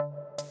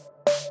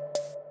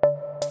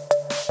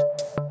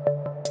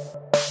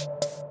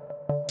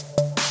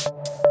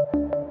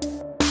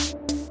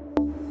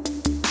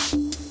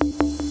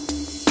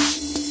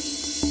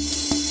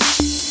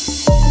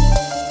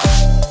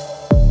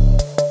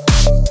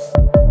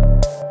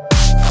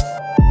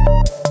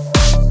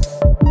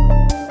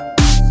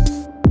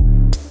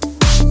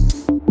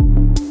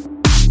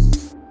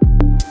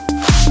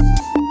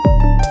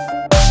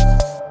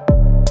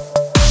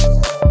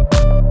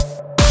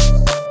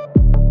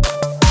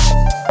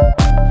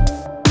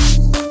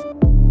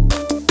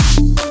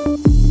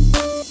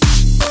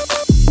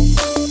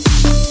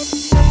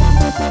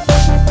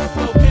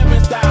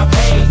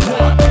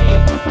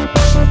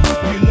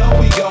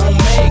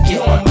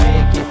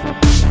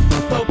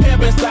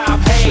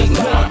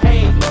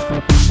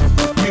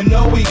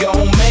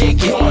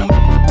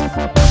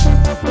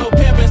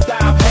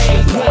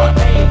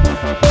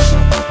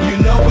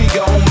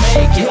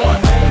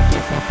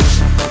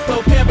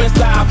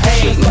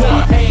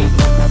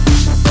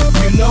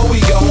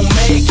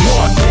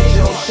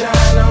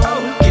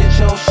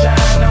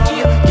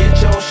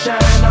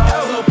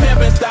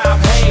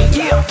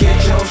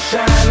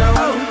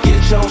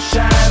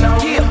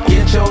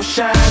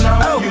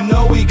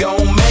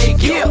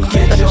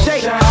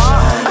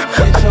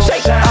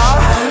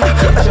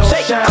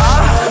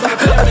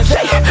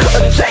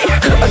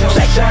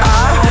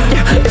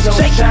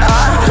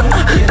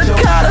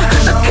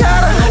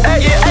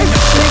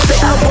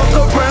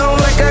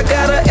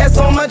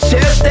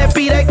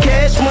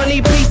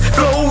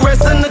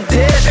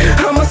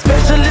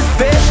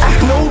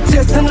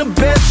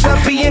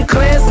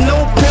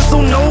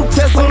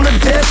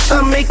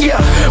like, yeah.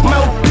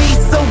 Mouthpiece,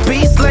 so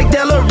beast like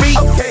Delary.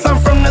 I'm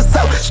from the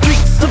south,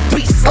 streets of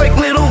beast like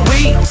Little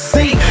Weed.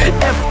 C,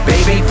 F,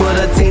 baby, for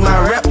the team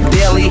I rep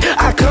daily.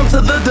 I come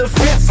to the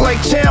defense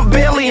like Champ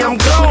Bailey, I'm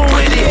gone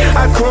with it.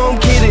 I chrome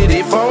kitted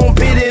it, phone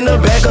pit in the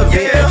back of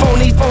it.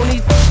 Phony,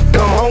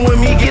 come home with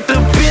me, get the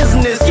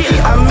business.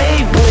 I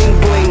made bling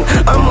bling,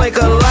 I'm like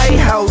a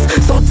lighthouse,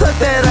 so tuck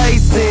that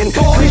ice in,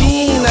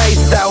 clean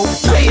iced out.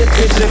 Pay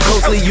attention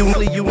closely,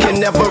 you can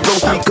never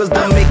roast me, cause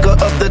the maker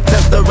of the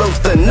tester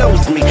roaster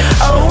knows me.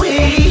 Oh,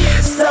 he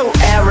so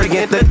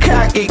arrogant, the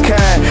cocky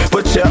kind,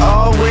 but you're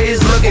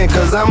always looking,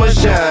 cause I'm a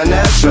shine,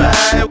 that's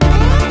right.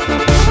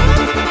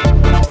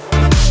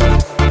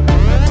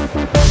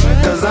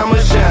 Cause I'm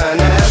a shine,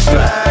 that's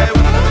right.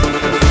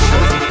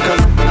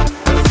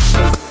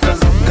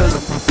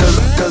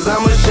 Cause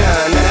I'm a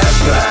shine,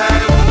 that's right.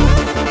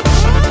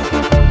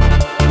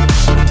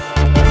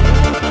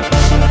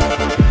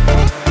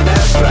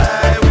 That's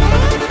right.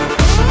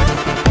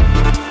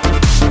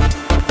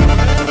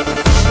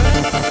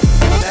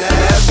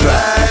 That's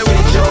right.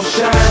 Get your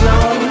shine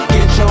on,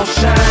 get your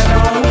shine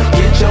on,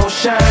 get your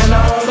shine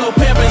on. So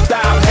pimpin'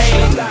 stop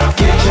hating.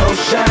 Get your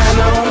shine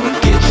on,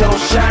 get your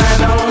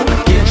shine on,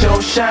 get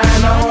your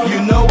shine on. You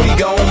know we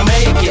gon'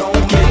 make it.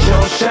 Get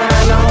your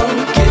shine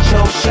on, get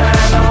your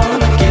shine on,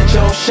 get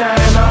your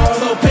shine on.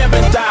 So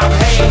pimpin' stop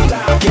hating.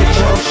 Get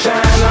your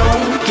shine on,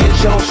 get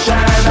your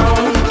shine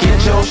on,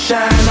 get your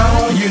shine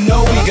on. You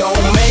know we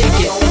gon' make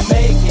it.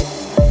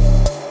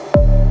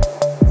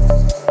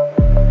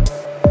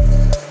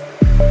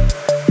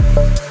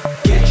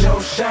 Get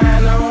your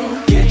shine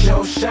on, get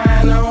your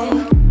shine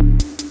on.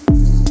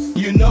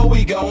 You know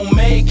we gon'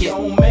 make it.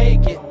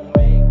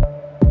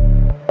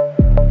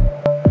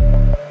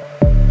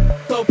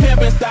 So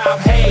pimpin' stop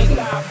hating.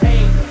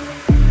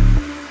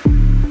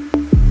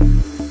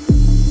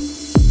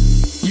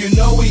 You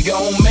know we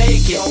gon'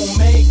 make it.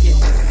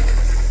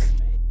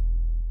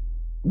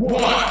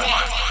 1